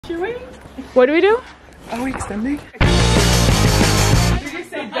doing? What do we do? Are we extending? Did you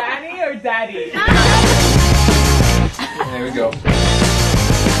say Danny or Daddy? There we go.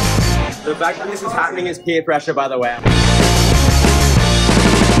 The fact that this is happening is peer pressure, by the way.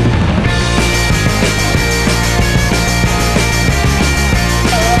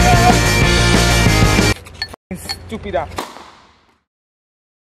 Stupida.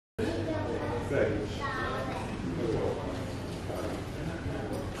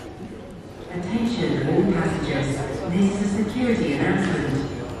 Attention all passengers, this is a security announcement.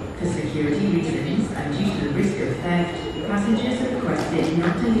 For security reasons and due to the risk of theft, passengers are requested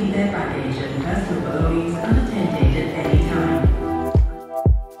not to leave their baggage and personal belongings unattended at any time.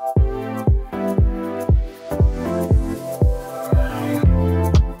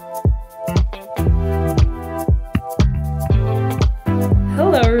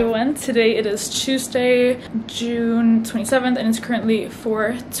 Hello everyone, today it is Tuesday, June 27th and it's currently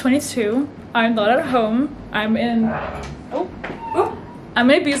 4:22. I'm not at home. I'm in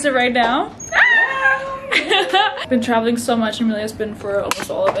Ibiza right now. I've been traveling so much and Amelia's been for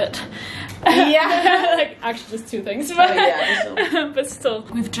almost all of it. Yeah. Like actually just two things. But, but still.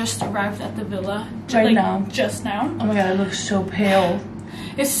 We've just arrived at the villa. Right now. Just now. Oh my god, I look so pale.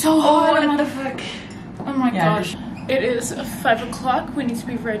 It's so hot. Oh, what the fuck? Oh my gosh. It is 5 o'clock. We need to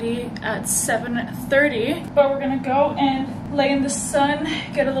be ready at 7:30. But we're gonna go and lay in the sun,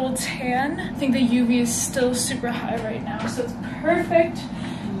 get a little tan. I think the UV is still super high right now, so it's perfect.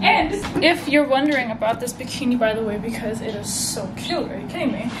 And if you're wondering about this bikini, by the way, because it is so cute, are you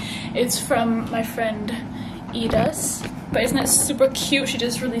kidding me? It's from my friend Ida's. But isn't it super cute? She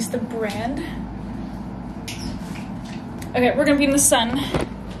just released the brand. Okay, we're gonna be in the sun.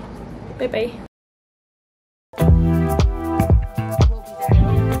 Bye bye.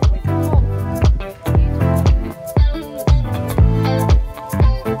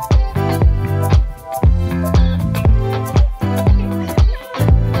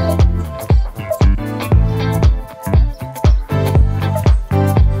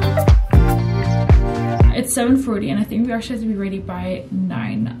 It's 7:40 and I think we actually have to be ready by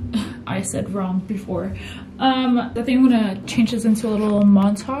 9. I said wrong before. I think I'm gonna change this into a little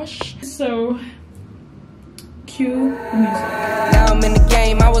montage. So cue the music. Now I'm in the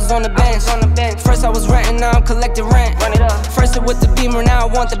game, I was on the bench. First I was renting, now I'm collecting rent. Run it up. First it with the Beamer, now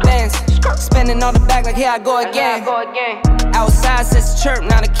I want the Benz. Spending all the bag like here I go again. Outside says the chirp,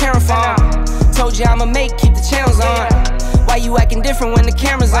 now the camera phone. Told you I'ma make, keep the channels on. Why you acting different when the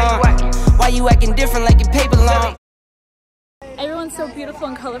camera's on? Why you acting different like your paper long? Everyone's so beautiful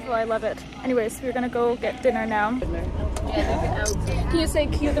and colorful, I love it. Anyways, we're gonna go get dinner now. Can you say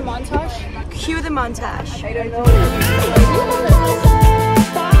cue the montage? Cue the montage. I don't know.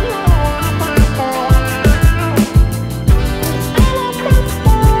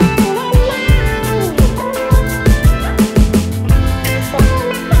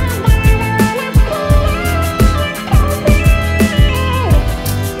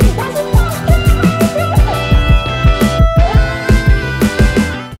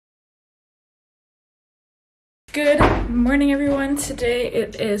 Good morning everyone. Today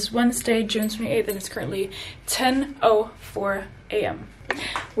it is Wednesday, June 28th and it's currently 10:04 a.m.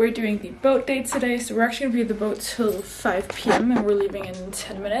 We're doing the boat date today, so we're actually gonna be at the boat till 5 p.m. and we're leaving in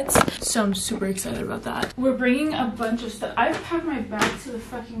 10 minutes. So I'm super excited about that. We're bringing a bunch of stuff. I've packed my bag to the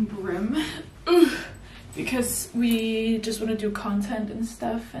fucking brim. Because we just want to do content and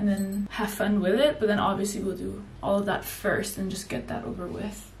stuff and then have fun with it, but then obviously we'll do all of that first and just get that over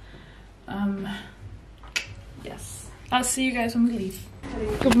with. Yes. I'll see you guys when we leave.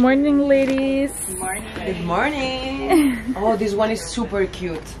 Good morning, ladies. Good morning. Good morning. Oh, this one is super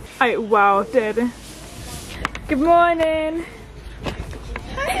cute. I wow, did. Good morning.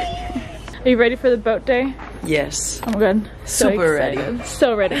 Hi. Are you ready for the boat day? Yes. Oh my god. So super excited. ready.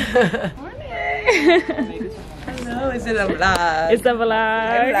 So ready. Morning. Hello, is it a vlog? It's a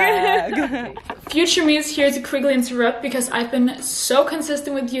vlog. Future me is here to quickly interrupt because I've been so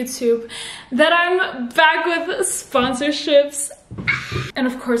consistent with YouTube that I'm back with sponsorships. And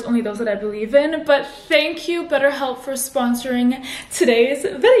of course only those that I believe in. But thank you BetterHelp for sponsoring today's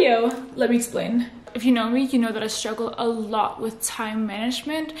video. Let me explain. If you know me, you know that I struggle a lot with time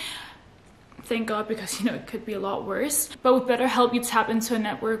management. Thank God, because you know it could be a lot worse. But with BetterHelp, you tap into a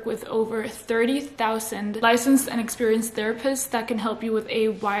network with over 30,000 licensed and experienced therapists that can help you with a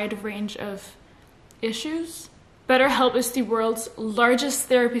wide range of issues. BetterHelp is the world's largest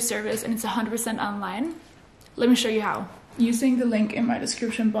therapy service and it's 100% online. Let me show you how. Using the link in my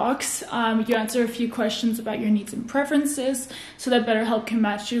description box, you answer a few questions about your needs and preferences so that BetterHelp can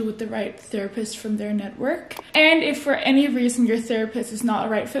match you with the right therapist from their network. And if for any reason your therapist is not a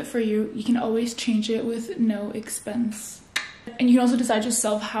right fit for you, you can always change it with no expense. And you can also decide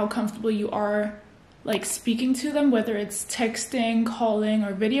yourself how comfortable you are like speaking to them, whether it's texting, calling,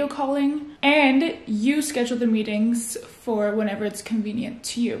 or video calling. And you schedule the meetings for whenever it's convenient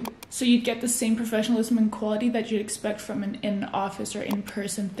to you. So you'd get the same professionalism and quality that you'd expect from an in-office or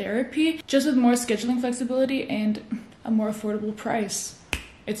in-person therapy, just with more scheduling flexibility and a more affordable price.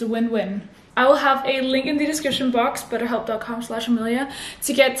 It's a win-win. I will have a link in the description box, betterhelp.com/Amalie,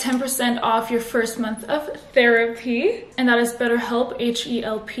 to get 10% off your first month of therapy. And that is BetterHelp,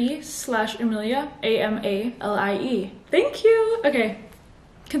 HELP/Amalie, AMALIE. Thank you. Okay,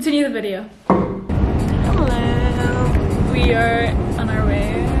 continue the video. Hello. We are on our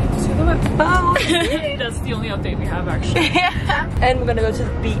way to the boat. That's the only update we have, actually. And we're gonna go to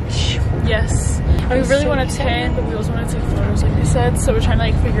the beach. Yes. We really want to tan, but we also want to take photos, like we said. So we're trying to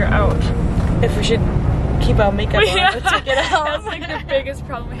like figure out if we should keep our makeup on or take it out. That's like the biggest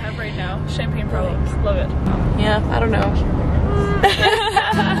problem we have right now. Champagne problems. Love it. Yeah, I don't know.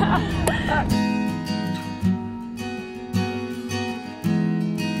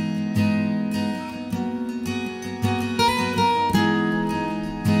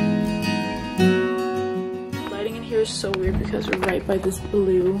 Lighting in here is so weird because we're right by this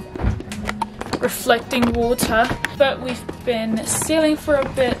blue reflecting water. But we've been sailing for a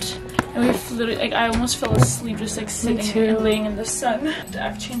bit. And we've literally, like, I almost fell asleep just like sitting and laying in the sun.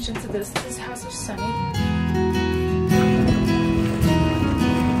 I've changed into this. This house is sunny.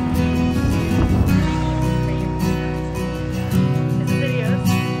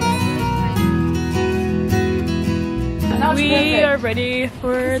 We are ready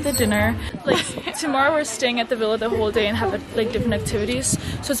for the dinner. Like tomorrow we're staying at the villa the whole day and have like different activities.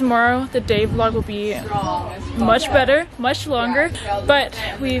 So tomorrow the day vlog will be much better, much longer. But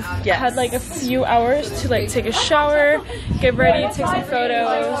we've had like a few hours to like take a shower, get ready, take some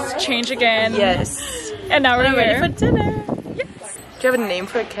photos, change again. Yes. And now we're ready here. for dinner. Yes. Do you have a name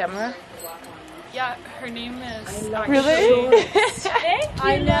for a camera? Yeah, her name is Really? Thank you.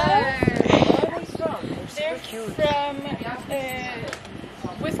 I know. They're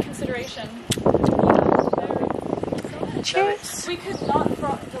from With Consideration. Cheers. We could not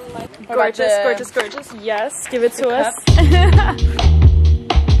drop the light. Gorgeous, gorgeous, gorgeous. Yes, give it to us.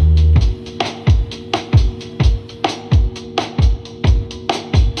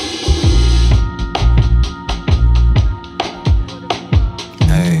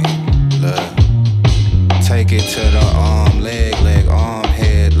 Hey, look. Take it to the arm, leg, arm,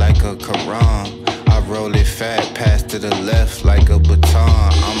 head like a Quran. I roll it fat, pass to the left like a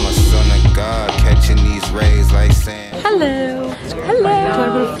baton. I'm a son of God, catching these rays like sand. Hello.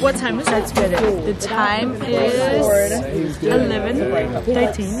 Hello. What time is it? The time is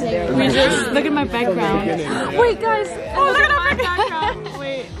 11:13. We just look at my background. Wait, guys. Oh, look at my background.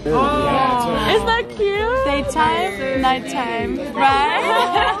 Wait. Oh, isn't that cute? Daytime, nighttime,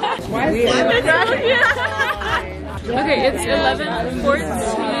 right? Okay, it's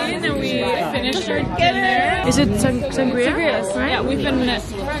 11:14 and we finished our dinner. Is it sangria? Sangrias, right? Yeah, we've been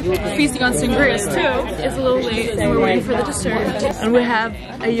feasting on sangrias too. It's a little late and we're waiting for the dessert. And we have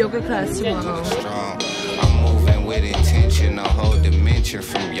a yoga class tomorrow. Strong. I'm moving with intention, a whole dimension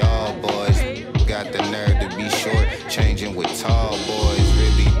from y'all boys. Got the nerve to be short, changing with tall boys.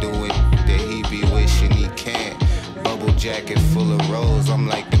 Really doing that he be wishing he can't. Bubble jacket full of rose, I'm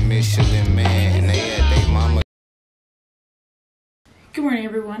like the Michelin man. And they at they mama. Good morning,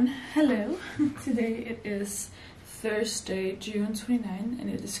 everyone. Hello. Today it is Thursday, June 29, and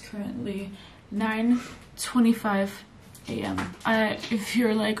it is currently 9:25 a.m. If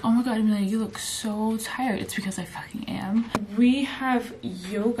you're like, oh my god, Amalie, you look so tired, it's because I fucking am. We have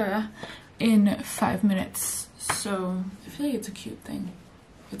yoga in 5 minutes, so I feel like it's a cute thing.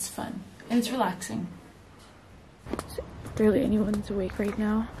 It's fun and it's relaxing. Barely anyone's awake right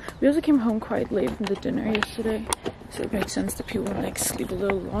now. We also came home quite late from the dinner yesterday, so it makes sense that people want to like sleep a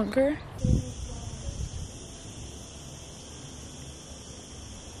little longer.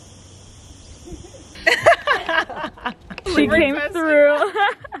 She came through.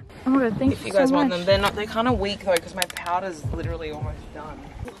 Oh my god, thank If you guys want them, they're kind of weak though because my powder's literally almost done.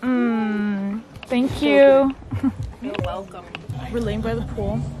 Thank you. You're welcome. We're laying by the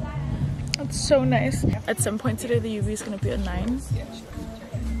pool. That's so nice. At some point today, the UV is going to be at 9. So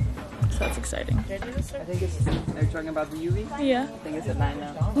that's exciting. I think it's, are you talking about the UV? Yeah. I think it's at 9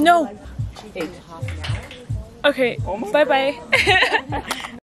 now. No! 8. Okay, bye-bye.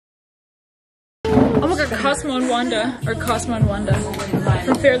 Oh my god, Cosmo and Wanda, or Cosmo and Wanda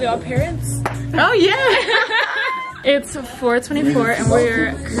from Fairly Odd Parents. Oh yeah! It's 4:24 and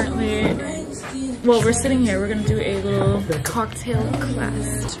we're currently, well, we're sitting here. We're gonna do a little cocktail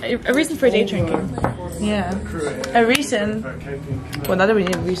class. A reason for day drinking. Yeah. A reason. Well, not a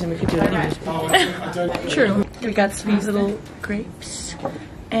reason, we could do it anyways. True. We got these little grapes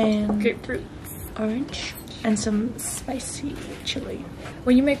and Grapefruit. orange and some spicy chili.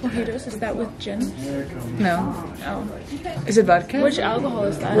 When you make mojitos, is that with gin? No. Oh. Is it vodka? Which alcohol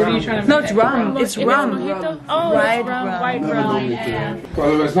is that? What are you trying to No, it's rum. It's rum. Mojito? Oh, White it's rum. rum. White rum.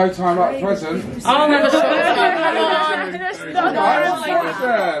 Well, there's no time like the present. Oh my god.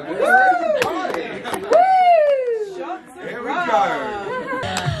 Here we go.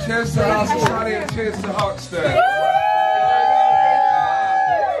 Cheers to House of Sunny and cheers to Hoxton.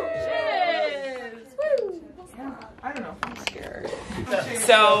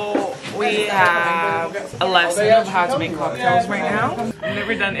 So we have a lesson of how to make cocktails right now. I've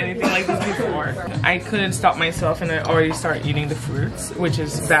never done anything like this before. I couldn't stop myself and I already started eating the fruits, which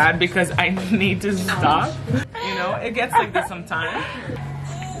is bad because I need to stop. You know, it gets like this sometimes.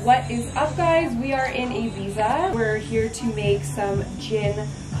 What is up, guys? We are in Ibiza. We're here to make some gin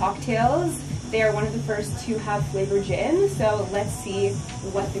cocktails. They are one of the first to have flavored gin, so let's see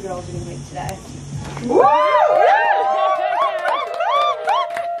what the girls are going to make today. Woo!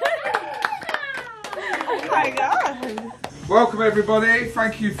 Welcome everybody,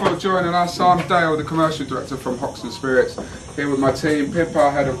 thank you for joining us. I'm Dale, the commercial director from Hoxton Spirits. Here with my team,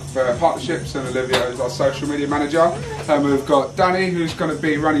 Pippa, head of partnerships, and Olivia is our social media manager. And we've got Danny, who's going to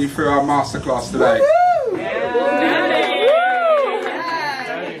be running you through our masterclass today.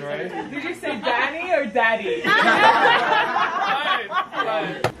 Did you say Danny or Daddy?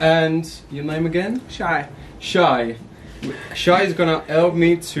 And your name again? Shy. Shy. Shy is gonna help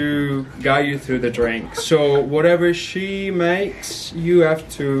me to guide you through the drink. So whatever she makes, you have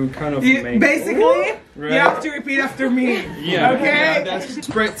to kind of make. Basically, right? you have to repeat after me. Yeah. Okay. Yeah,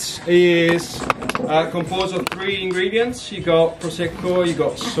 spritz is composed of 3 ingredients. You got prosecco, you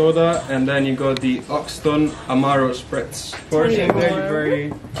got soda, and then you got the Hoxton Amaro spritz. Portion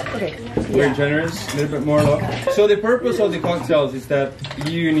very generous. A little bit more love. So the purpose of the cocktails is that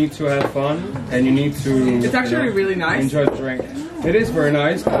you need to have fun and you need to. It's actually really nice. Enjoy the drink. It is very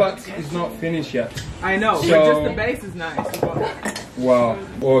nice, but it's not finished yet. I know, so, but just the base is nice. Wow.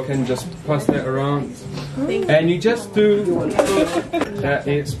 Or can just pass it around. And you just do that.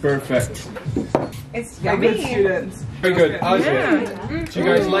 It's perfect. It's yummy. Good students. Very good. How's it? Do you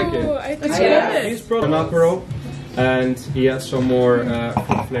guys like it? I think it. He's brought an apero and he has some more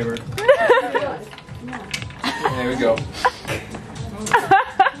fruit flavor. There we go.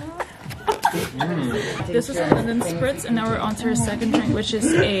 This was a London spritz, and now we're on to our second drink, which is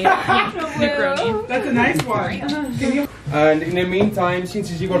a Negroni. That's a nice one. And in the meantime, since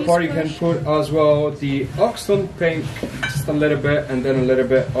it's your party, you can put as well the Hoxton pink, just a little bit, and then a little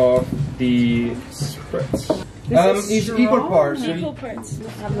bit of the spritz. It's equal parts. Equal parts.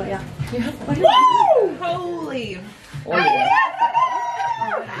 Woo! Holy! Oh, yeah.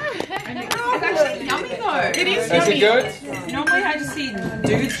 It's actually yummy though. It is Is yummy. it good? Normally I just see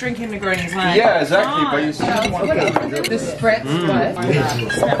dudes drinking Negronis. Like, Yeah, exactly. But you see, The spritz,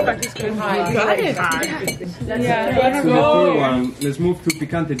 Snapback is good. got it. Yeah. to the third one. Let's move to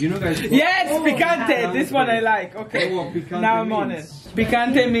picante. Do you know, guys? Yes, picante. This one I like. Okay. What picante Now I'm on it. means?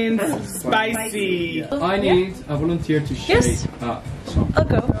 Picante means spicy. I need a volunteer to shake. Yes. Some. I'll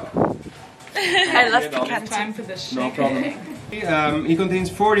go. I love picante. Time for this. No problem. It contains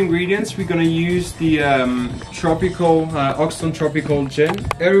 4 ingredients. We're gonna use the tropical Hoxton tropical gin.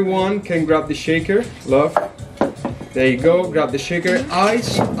 Everyone can grab the shaker. Love. There you go. Grab the shaker.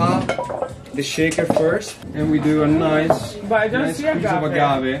 Ice up the shaker first, and we do a nice, But I don't nice see squeeze of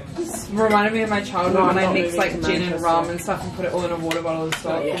agave. Reminded me of my childhood when I mix like gin and rum and stuff and put it all in a water bottle and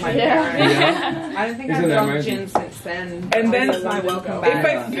stuff for my parents. Yeah. I don't think Isn't I've that drunk amazing? gin since then. And then it's my welcome If back.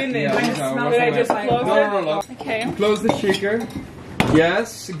 I finish, Yeah, did I just close it? No. Okay. Close the shaker.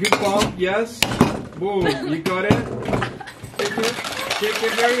 Yes. Good pump. Yes. Boom. You got it. Shake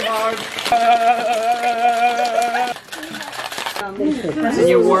it very hard. And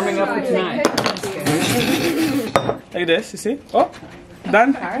you're warming up for tonight. Like this, you see? Oh,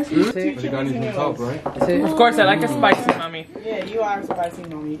 done. But you got it on top, right? Of course, I like a spicy mommy. Yeah, you are spicy,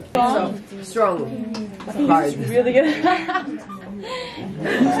 mommy. strong. Hard. Really good.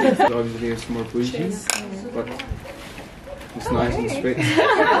 Obviously, it's more bougie, but it's nice and sweet. It's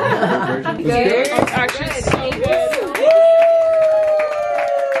good. It's actually so good.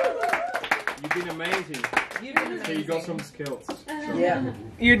 You've been amazing. So you got some skills. Yeah.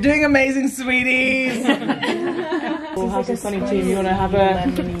 You're doing amazing, sweeties. We'll have some funny tea. You want to have a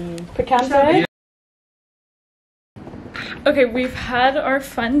picante? Okay, we've had our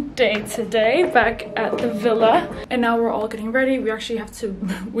fun day today back at the villa, and now we're all getting ready. We actually have to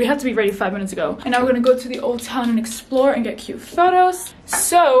be ready 5 minutes ago. And now we're gonna go to the old town and explore and get cute photos.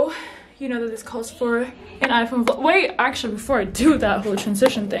 So, you know that this calls for an iPhone vlog. Wait, actually, before I do that whole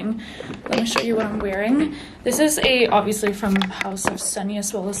transition thing, let me show you what I'm wearing. This is obviously from House of Sunny,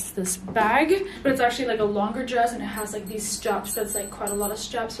 as well as this bag, but it's actually like a longer dress, and it has like these straps. That's like quite a lot of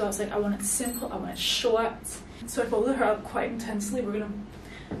straps. So I was like, I want it simple, I want it short. So I folded her up quite intensely. We're gonna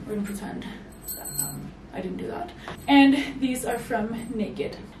pretend that I didn't do that. And these are from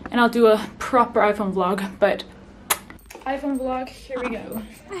Naked. And I'll do a proper iPhone vlog, but iPhone vlog, here we go.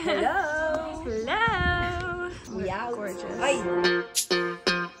 Hello. Hello. Yeah, gorgeous.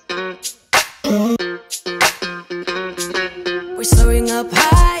 We're soaring up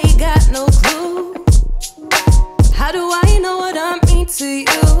high, got no clue. How do I know what I mean to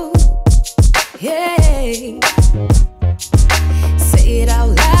you? Yeah. Say it out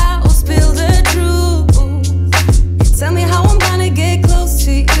loud, spill the truth. Tell me how I'm gonna get close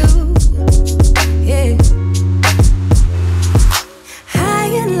to you. Yeah.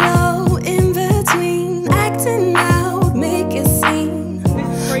 High and low, in between, acting out, make a scene.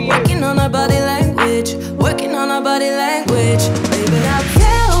 Working on our body language, working on our body language. Baby, now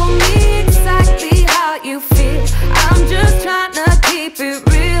tell me exactly how you feel. I'm just trying to keep it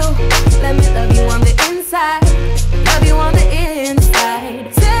real. Let me love you on the inside, love you on the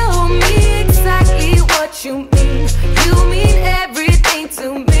inside. Tell me exactly what you mean. You mean everything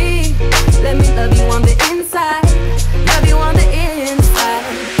to me. Let me love you on the inside, love you on the inside.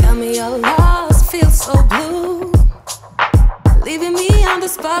 Tell me you're lost, feel so blue, leaving me on the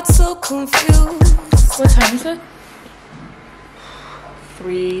spot so confused. What time is it?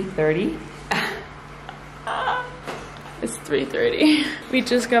 3:30. It's 3:30. We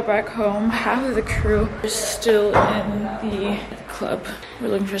just got back home. Half of the crew are still in the club. We're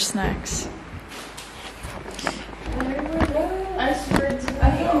looking for snacks.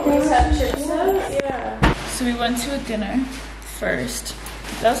 So we went to a dinner first.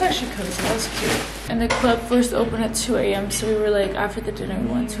 That was actually cozy. That was cute. And the club first opened at 2 a.m. So we were like, after the dinner, we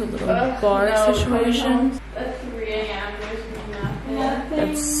went to a little bar situation. At 3 a.m. there's nothing.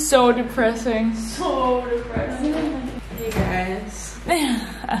 That's so depressing. So depressing. Hey guys.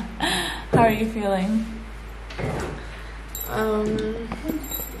 How are you feeling? I'm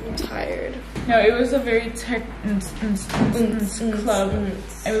tired. No, it was a very tech club,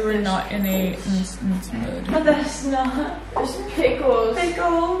 and we were not in a mood. But that's not. There's pickles.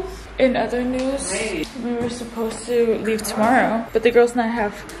 Pickles. In other news, we were supposed to leave tomorrow, but the girls and I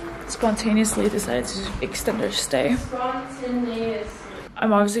have spontaneously decided to extend our stay. Spontaneous.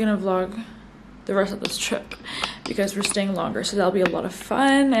 I'm obviously gonna vlog the rest of this trip because we're staying longer, so that'll be a lot of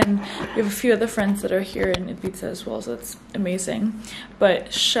fun. And we have a few other friends that are here in Ibiza as well, so that's amazing.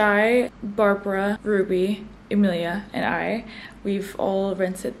 But Shy, Barbara, Ruby, Emilia, and we've all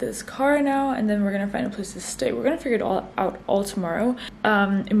rented this car now, and then we're gonna find a place to stay. We're gonna figure it all out all tomorrow.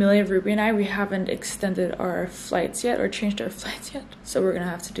 Emilia, Ruby, and we haven't extended our flights yet or changed our flights yet, so we're gonna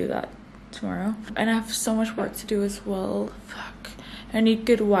have to do that tomorrow. And I have so much work to do as well. Fuck. I need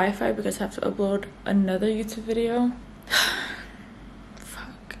good Wi-Fi because I have to upload another YouTube video.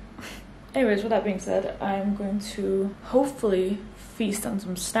 Fuck. Anyways, with that being said, I'm going to hopefully feast on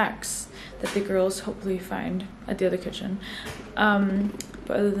some snacks that the girls hopefully find at the other kitchen.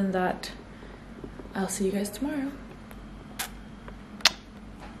 But other than that, I'll see you guys tomorrow.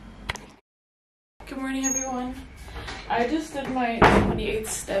 Good morning, everyone. I just did my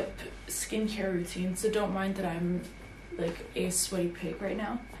 28-step skincare routine, so don't mind that I'm like a sweaty pig right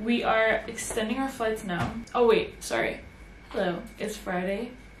now. We are extending our flights now. Oh wait, sorry. Hello, it's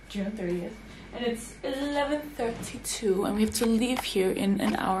Friday, June 30th, and it's 11:32, and we have to leave here in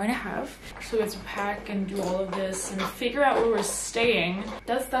an hour and a half. So we have to pack and do all of this and figure out where we're staying.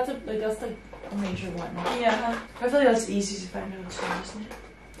 That's a major one. Yeah, I feel like that's easy to find out too, isn't it?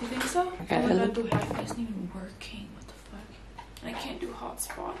 You think so? Okay, oh my god, the Wi-Fi isn't even working. What the fuck? And I can't do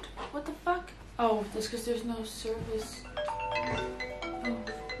hotspot. What the fuck? Oh, that's because there's no service. Oh,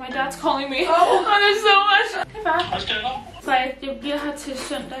 my dad's calling me. Oh, there's so much. Hey, far. Hvad skal der? Far, jeg bliver her til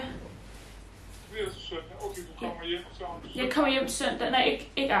søndag. Bliver til søndag? Okay, du kommer hjem så. Jeg kommer hjem søndag. Nej,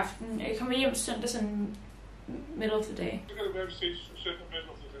 ikke aften. Jeg kommer hjem søndag sådan middle of the day. Så kan det være, at vi ses søndag middle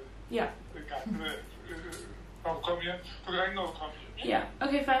of the day. Ja. Det er gang. Når du kommer hjem. Du kan ringe, når du kommer hjem. Ja,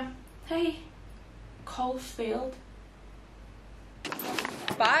 okay, far. Hey. Call failed.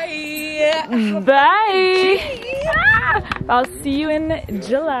 Bye. Bye. I'll see you in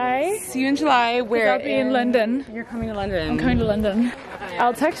July. See you in July. Where? I'll be in London. You're coming to London. I'm coming to London.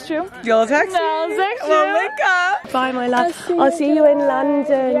 I'll text you. You'll text me? I'll text you. We'll link up. Bye, my love. I'll see you in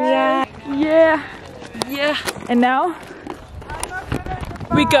London. Yeah. Yeah. Yeah. And now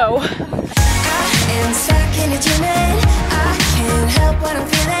we go. I am stuck in a dream and I can't help what I'm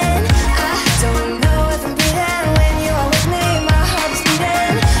feeling. I don't know if I'm breathing when you are with me. My heart is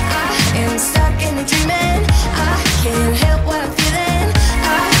beating. I am stuck in a dream and I can't help what I'm feeling.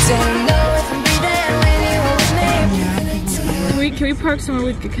 I don't know if I'm breathing when you are with me. Can we park somewhere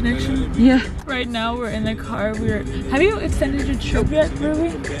with good connection? Yeah. Right now we're in the car. Have you extended your trip yet, Ruby?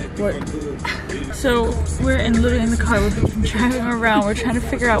 What? So we're literally in the car. We've been driving around. We're trying to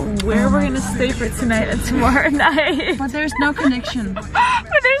figure out where we're gonna stay for tonight and tomorrow night. But there's no connection. But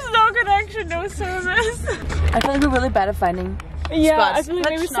there's no connection, no service. I feel like we're really bad at finding Yeah, spots. I feel like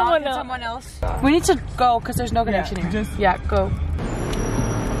maybe someone else. We need to go because there's no connection here. Yeah, go.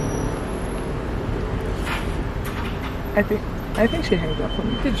 I think she hangs up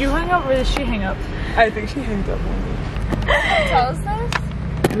on me. Did you hang up or did she hang up? I think she hangs up on me. Tell us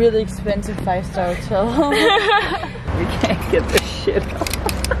this. Really expensive 5-star hotel. We can't get this shit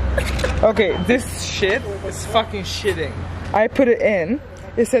out. Okay, this shit is fucking shitting. I put it in.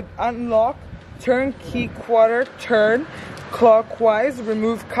 It said unlock, turn key quarter, turn clockwise,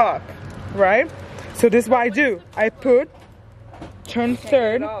 remove cup. Right? So this is what I do. I put turn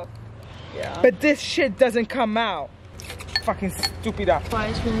third. But this shit doesn't come out. Fucking stupid up.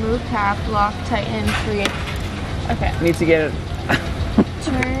 Twice, remove cap, lock, tighten, create. Okay. Need to get it.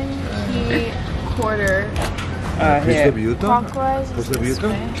 Turn key quarter. Here. Clockwise.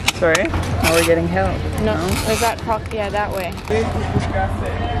 Sorry? Now we're getting help. No, is that yeah, that way.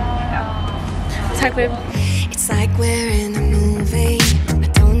 Type it. It's like we're in a movie. I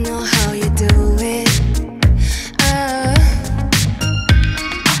don't know how you do it.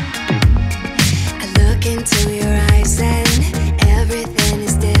 I look into your eyes and everything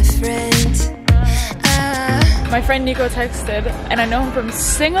is different. My friend Nico texted, and I know him from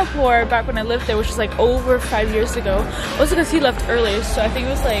Singapore back when I lived there, which was like over 5 years ago. Also because he left early, so I think it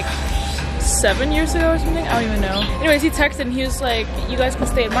was like 7 years ago or something. I don't even know. Anyways, he texted and he was like, you guys can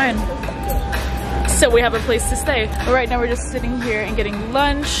stay at mine. So we have a place to stay. But right now we're just sitting here and getting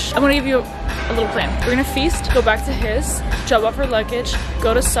lunch. I'm gonna give you a little plan. We're gonna feast, go back to his, drop off our luggage,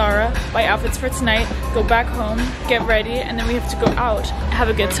 go to Sarah, buy outfits for tonight, go back home, get ready, and then we have to go out, have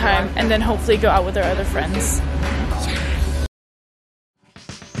a good time, and then hopefully go out with our other friends.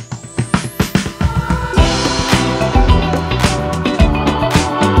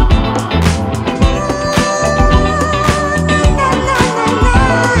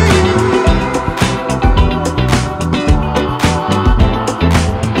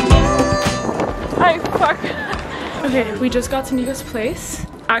 Okay, we just got to Nico's place.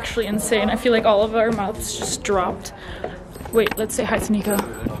 Actually insane. I feel like all of our mouths just dropped. Wait, let's say hi to Nico.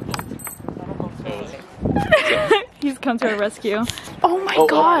 He's come to our rescue. Oh my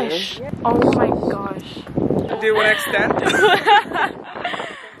gosh! Oh my gosh. Do you want to extend?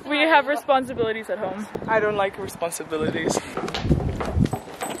 We have responsibilities at home. I don't like responsibilities.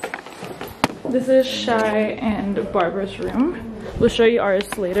 This is Shy and Barbara's room. We'll show you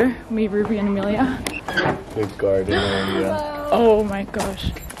ours later. Me, Ruby, and Amelia. The garden area. Oh my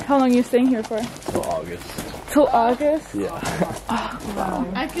gosh. How long are you staying here for? Till August. Till August? Yeah. Oh, wow.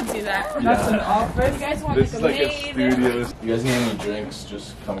 I could do that. That's an office. You guys want This is like like a studio. You guys need any drinks?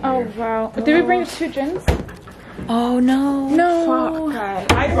 Just come Oh here. wow. Did we bring 2 gins? Oh no. No.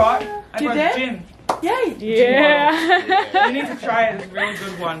 Fuck. I brought gin. Yay! Yeah. You need to try it. It's a really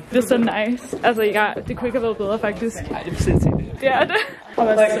good one. Just so nice. Also ja, die quick available effectus. Yeah. Oh,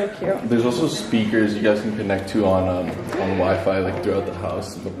 that's so cute. There's also speakers you guys can connect to on Wi-Fi like throughout the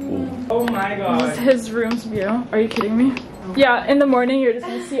house and the pool. Oh my god. This is his room's view. Are you kidding me? Yeah, in the morning you're just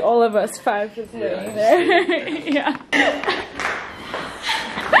gonna see all of us 5 just laying there. Yeah.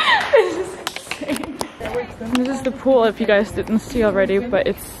 This is insane. This is the pool if you guys didn't see already, but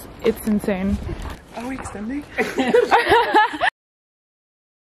it's insane. Are we extending?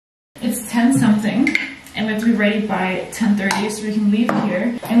 It's 10 something and we have to be ready by 10:30 so we can leave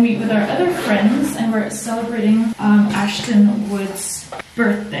here and meet with our other friends, and we're celebrating Ashton Wood's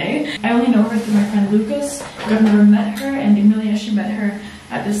birthday. I only know her through my friend Lucas. I've never met her, and Amelia, she met her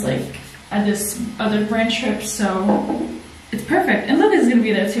at this other brand trip, so it's perfect. And Lucas is gonna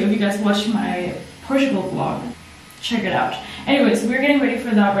be there too. If you guys watch my Portugal vlog, check it out. Anyways, we're getting ready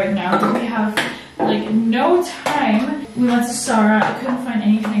for that right now. We have like no time. We went to Zara. I couldn't find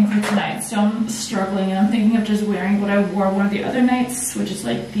anything for tonight, so I'm struggling, and I'm thinking of just wearing what I wore one of the other nights, which is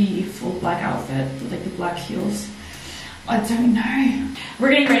like the full black outfit with like the black heels. I don't know.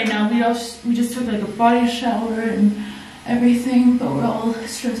 We're getting ready now. We just took like a body shower and everything, but we're all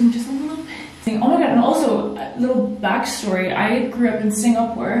stressing just a little bit. Oh my god, and also a little backstory. I grew up in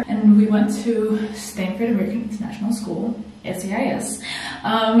Singapore and we went to Stanford American International School, SAIS,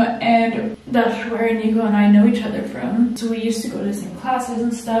 and that's where Nico and I know each other from. So we used to go to the same classes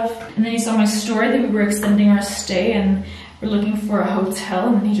and stuff. And then he saw my story that we were extending our stay and we're looking for a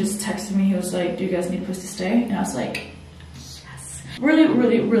hotel, and he just texted me. He was like, do you guys need a place to stay? And I was like, really,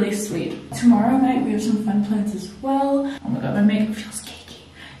 really, really sweet. Tomorrow night we have some fun plans as well. Oh my god, my makeup feels cakey.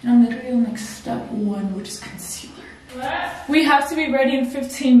 And I'm literally on like step 1, which is concealer. What? We have to be ready in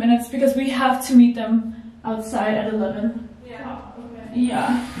 15 minutes because we have to meet them outside at 11. Yeah. Okay.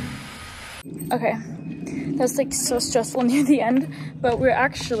 Yeah. Okay. That's like so stressful near the end, but we're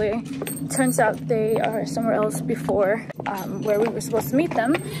actually, turns out they are somewhere else before where we were supposed to meet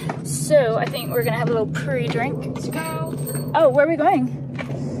them. So I think we're gonna have a little pre-drink. Let's go. Oh, where are we going?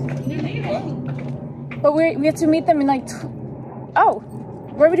 They're leaving. But we have to meet them in like, oh,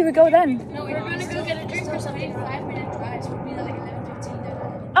 where do we go then? No, we're gonna go get a drink or something. 5-minute drive, so it'll be like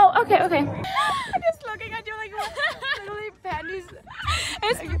 11:15. Oh, okay, okay. I'm just looking at you like literally panties.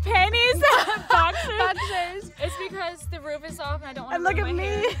 It's panties, boxers. It's because the roof is off and I don't want to look at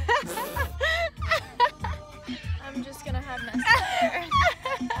me. I'm just gonna have messy hair.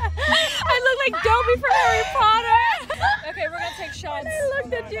 I look like Dobby from Harry Potter. Okay, we're gonna take shots. I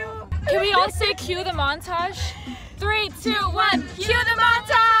looked at you. Can we all say cue the montage? 3, 2, 1, cue the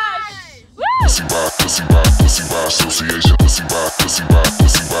montage! Woo! Pussy by association, pussy by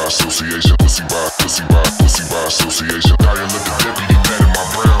association, pussy by association. Now you look at deputy man in my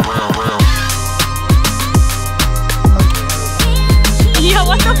brown round. Yeah,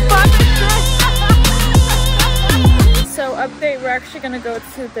 what the fuck is this? So update, we're actually gonna go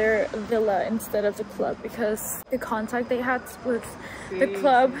to their villa instead of the club because the contact they had with the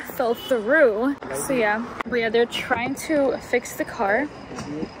club fell through. So yeah, but yeah, they're trying to fix the car.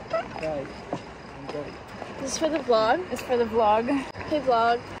 This is for the vlog. It's for the vlog. Hey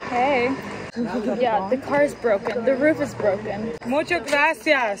vlog. Hey. Yeah, the car is broken. The roof is broken. Muchas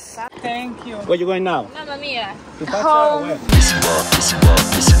gracias. Thank you. Where you going now? Mamma mia. Home.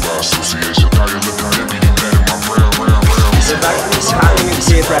 The fact that it's happening is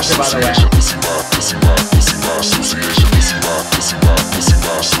peer pressure, by the way.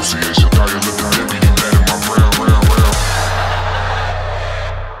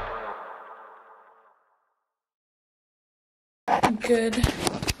 Good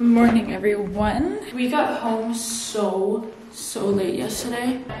morning, everyone. We got home so late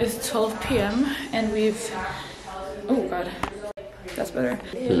yesterday. It's 12 p.m. and we've, oh god, that's better.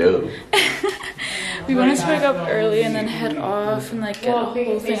 Hello. We wanted to wake up early and then head off and like get a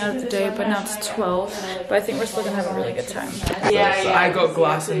whole thing out of the day, but now it's 12. But I think we're still gonna have a really good time. Yeah. I got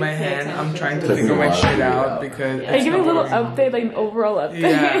glass in my hand. I'm trying to figure my shit out because. I give you a little update, like an overall update.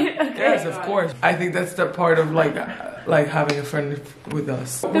 Yeah. Okay. Yes, of course. I think that's the part of like having a friend with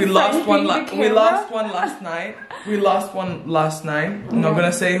us. We lost one last night. We lost one last night. I'm not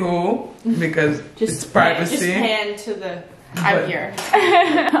gonna say who because it's privacy. Just hand to the. I'm here.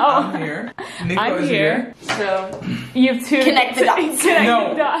 I'm here. Nico is here. So you have to connect the dots.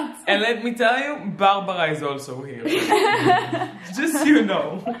 No. And let me tell you, Barbara is also here. Just so you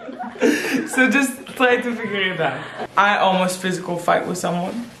know. So just try to figure it out. I almost physical fight with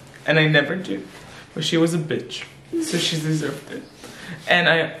someone, and I never did. But she was a bitch, so she deserved it.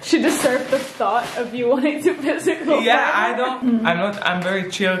 And she deserved the thought of you wanting to physical. Yeah, I don't. I'm very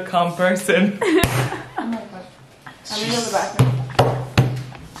chill, calm person. I'm gonna go to the bathroom.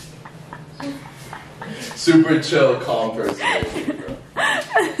 Super chill, calm person.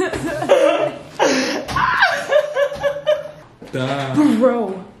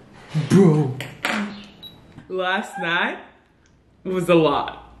 Bro. Last night was a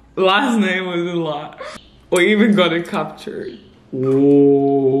lot. Last night was a lot. We even got it captured.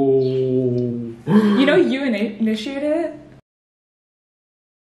 Whoa. You know you initiated it?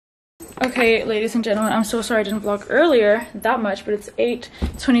 Okay, ladies and gentlemen, I'm so sorry I didn't vlog earlier that much, but it's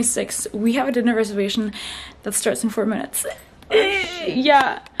 8:26. We have a dinner reservation that starts in 4 minutes.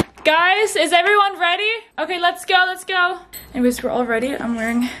 Yeah. Guys, is everyone ready? Okay, let's go. Anyways, we're all ready. I'm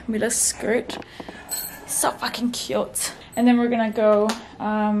wearing Mila's skirt. So fucking cute. And then we're gonna go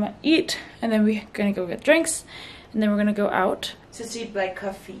eat, and then we're gonna go get drinks, and then we're gonna go out. To see black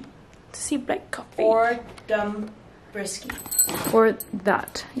coffee. Or dumb brisky. Or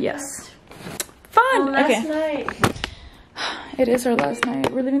that, yes. Fun! on. Last Okay. It is our last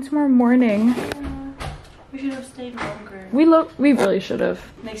night. We're leaving tomorrow morning. We should have stayed longer. We really should have.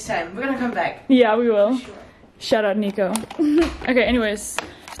 Next time, we're gonna come back. Yeah, we will. Sure. Shout out Nico. Okay, anyways,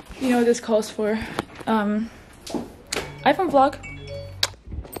 you know what this calls for. iPhone vlog.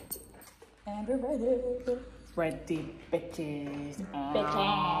 And we're ready. Ready, bitches.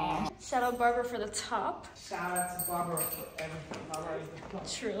 Shout out Barbara for the top. Shout out to Barbara for everything. Barbara is the top.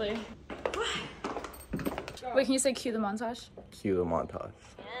 Truly. Wait, can you say cue the montage? Cue the montage.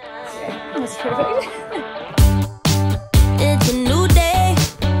 That's perfect. It's a new day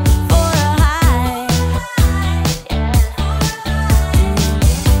for a high.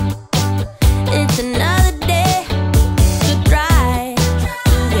 It's another day to try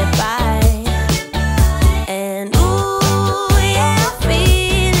to get by. And ooh, yeah, I'm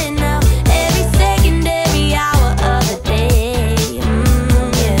feeling now every second, every hour of the day.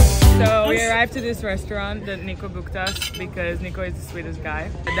 Yeah. So we arrived to this restaurant that Nico booked us because Nico is the sweetest guy.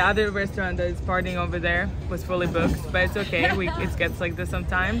 The other restaurant that is partying over there was fully booked, but it's okay. It gets like this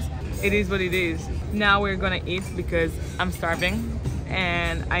sometimes. It is what it is. Now we're gonna eat because I'm starving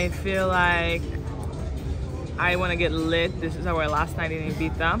and I feel like I want to get lit. This is our last night in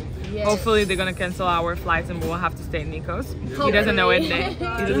Ibiza. Yes. Hopefully they're gonna cancel our flights and we'll have to stay in Nico's. He doesn't know it.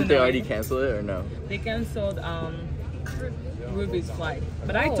 Didn't they already cancel it or no? They canceled Ruby's flight,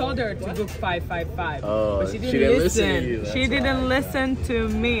 but I told her to book 555. Oh, but she didn't listen to you. She didn't listen to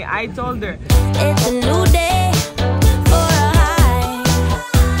me. I told her. It's a new day for a high.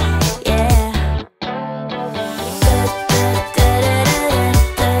 Yeah.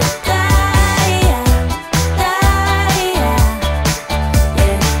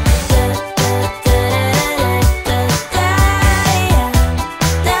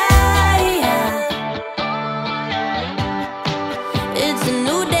 It's a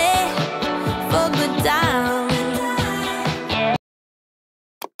new day for good times.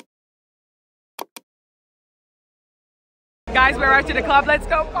 Guys, we're out to the club. Let's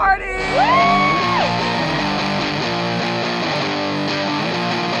go party!